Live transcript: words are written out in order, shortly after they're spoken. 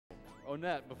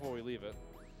Onett, before we leave it,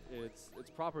 its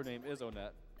proper name is Onett.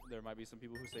 There might be some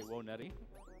people who say Wonetti,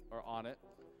 or Onett,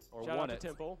 or Shout out to Wonett.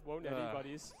 Temple, Wonetti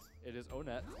buddies. It is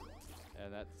Onett,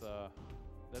 and that's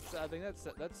I think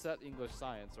that's set English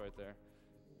science right there.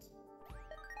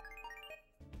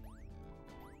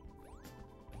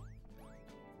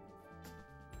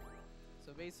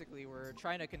 So basically, we're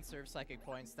trying to conserve psychic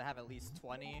points to have at least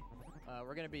 20.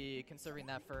 We're going to be conserving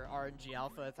that for RNG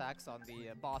alpha attacks on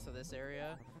the boss of this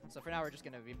area. So for now, we're just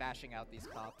going to be mashing out these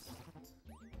cops.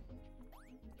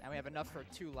 And we have enough for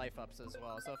 2 life ups as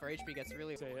well. So if our HP gets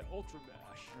really... Say Ultra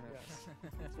Mash. Yes.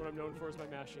 That's what I'm known for, is my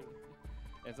mashing.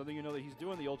 And something you know that he's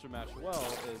doing the Ultra Mash well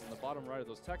is in the bottom right of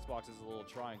those text boxes is a little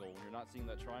triangle. When you're not seeing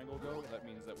that triangle go, that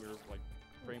means that we're like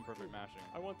frame perfect mashing.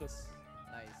 I want this.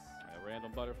 Nice. A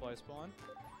random butterfly spawn.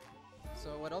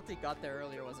 So what Ulti got there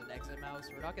earlier was an exit mouse.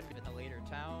 We're not going to be in the later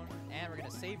town. And we're going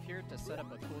to save here to set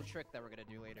up a cool trick that we're going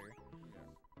to do later.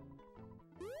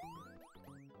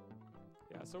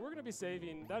 Yeah, so we're going to be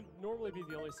saving. That'd normally be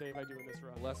the only save I do in this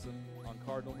run. Lesson on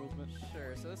cardinal movement.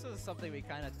 Sure, so this is something we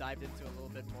kind of dived into a little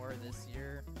bit more this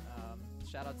year.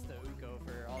 Shoutouts to Uko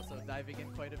for also diving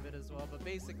in quite a bit as well. But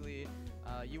basically,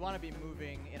 you want to be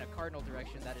moving in a cardinal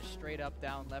direction that is straight up,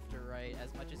 down, left, or right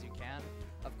as much as you can.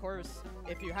 Of course,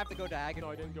 if you have to go diagonal...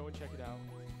 No, I didn't go and check it out.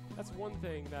 That's one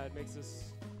thing that makes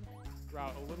this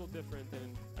route a little different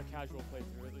than a casual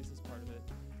playthrough, at least this part of it.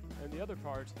 And the other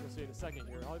part, you'll see in a second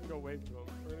here, I'll even go wave to him.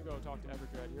 We're going to go talk to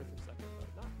Everdread here for a second,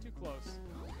 but not too close.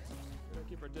 We're going to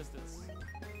keep our distance.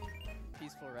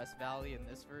 Peaceful Rest Valley in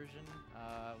this version,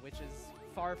 which is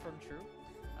far from true.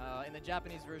 In the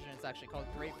Japanese version, it's actually called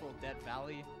Grateful Dead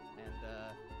Valley, and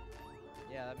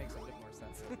yeah, that makes a bit more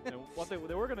sense. And what they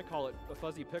were going to call it a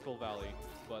Fuzzy Pickle Valley,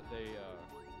 but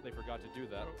they forgot to do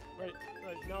that. Oh, wait,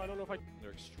 no, I don't know if I...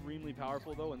 They're extremely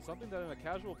powerful, though, and something that in a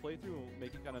casual playthrough will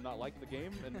make you kind of not like the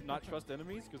game and not trust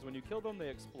enemies, because when you kill them, they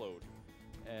explode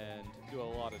and do a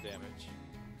lot of damage.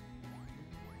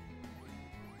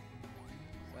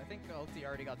 So I think Ulti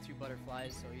already got 2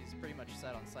 butterflies, so he's pretty much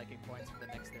set on psychic points for the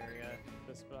next area.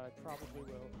 This, but I probably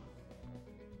will.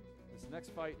 This next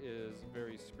fight is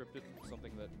very scripted,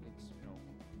 something that it's, you know,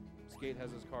 Skate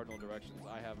has his cardinal directions.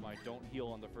 I have my don't heal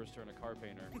on the first turn of Car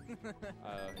Painter.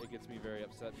 It gets me very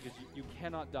upset because you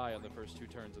cannot die on the first 2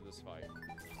 turns of this fight.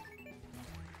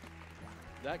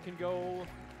 That can go...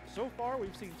 So far,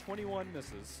 we've seen 21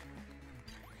 misses.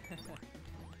 So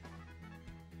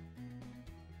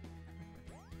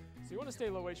you want to stay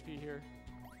low HP here.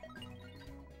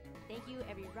 Thank you,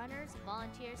 every runners,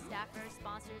 volunteers, staffers,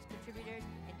 sponsors, contributors,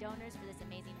 and donors for this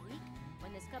amazing week.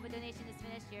 When this cup of donation is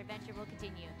finished, your adventure will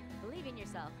continue. Believe in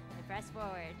yourself and press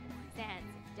forward. Sans,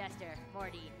 Jester,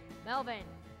 Morty, Melvin,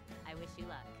 I wish you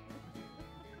luck.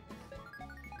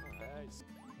 Nice.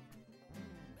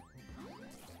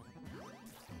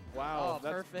 Wow, Oh,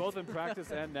 that's perfect. both in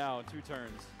practice and now in 2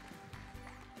 turns.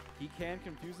 He can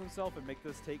confuse himself and make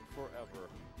this take forever.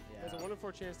 He has a 1 in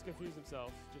 4 chance to confuse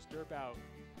himself. Just derp out.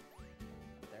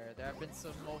 There have been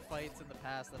some mole fights in the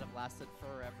past that have lasted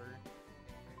forever.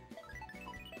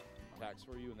 Attacks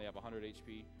for you, and they have 100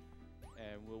 HP.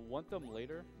 And we'll want them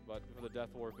later, but for the Death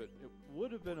Warp, it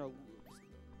would have been a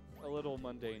little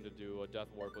mundane to do a Death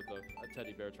Warp with a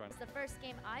teddy bear trying It's to... the first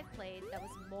game I've played that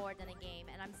was more than a game,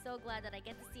 and I'm so glad that I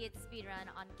get to see it speedrun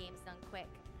on Games Done Quick.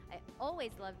 I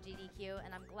always loved GDQ,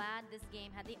 and I'm glad this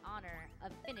game had the honor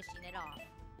of finishing it off.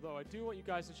 Although I do want you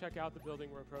guys to check out the building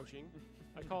we're approaching.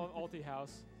 I call it Ulti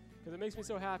House because it makes me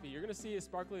so happy. You're going to see his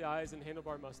sparkly eyes and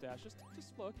handlebar mustache. Just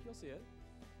look, you'll see it.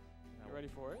 You ready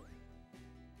for it?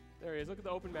 There he is. Look at the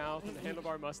open mouth and the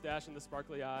handlebar mustache and the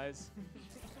sparkly eyes.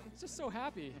 He's just so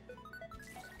happy.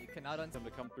 You cannot him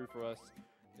to come through for us.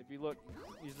 If you look,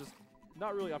 he's just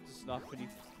not really up to snuff, and he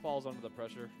falls under the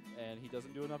pressure, and he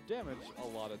doesn't do enough damage a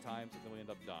lot of times, and then we end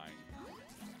up dying.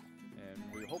 And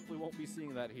we hopefully won't be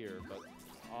seeing that here, but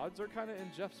odds are kind of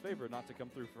in Jeff's favor not to come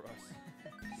through for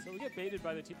us. So we get baited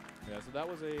by the team. Yeah, so that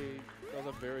was a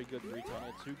very good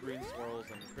 3-tunnel, 2 green swirls,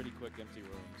 and pretty quick empty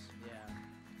rooms. Yeah.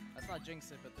 Let's not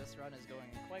jinx it, but this run is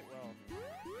going quite well.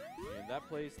 And that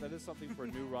place, that is something for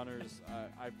new runners.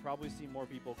 I've probably seen more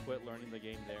people quit learning the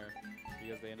game there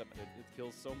because they end up, it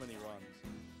kills so many runs.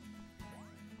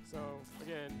 So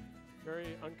again,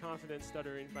 very unconfident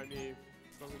stuttering by me,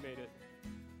 but we made it.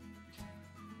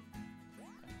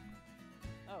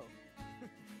 Oh.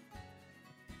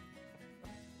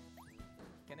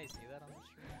 Can they see that on the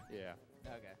stream? Yeah.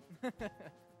 Okay.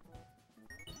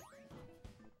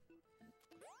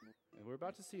 And we're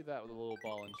about to see that with a little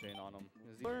ball and chain on him.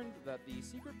 He learned that the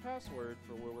secret password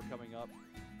for where we're coming up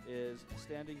is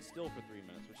standing still for 3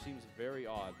 minutes, which seems very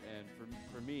odd. And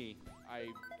for me, I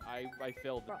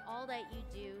failed. For all that you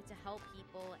do to help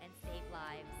people and save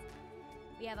lives.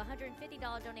 We have a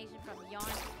 $150 donation from Yarn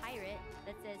Pirate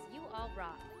that says, "You all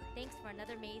rock. Thanks for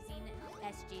another amazing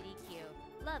SGDQ.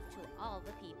 Love to all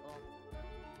the people."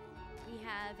 We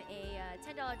have a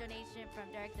 $10 donation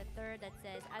from Derek III that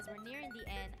says, "As we're nearing the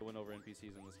end." Win over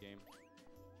NPCs in this game.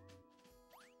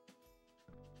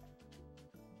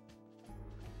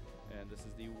 And this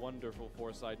is the wonderful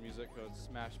four-side music.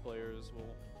 Smash players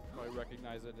will probably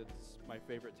recognize it. It's my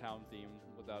favorite town theme,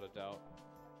 without a doubt.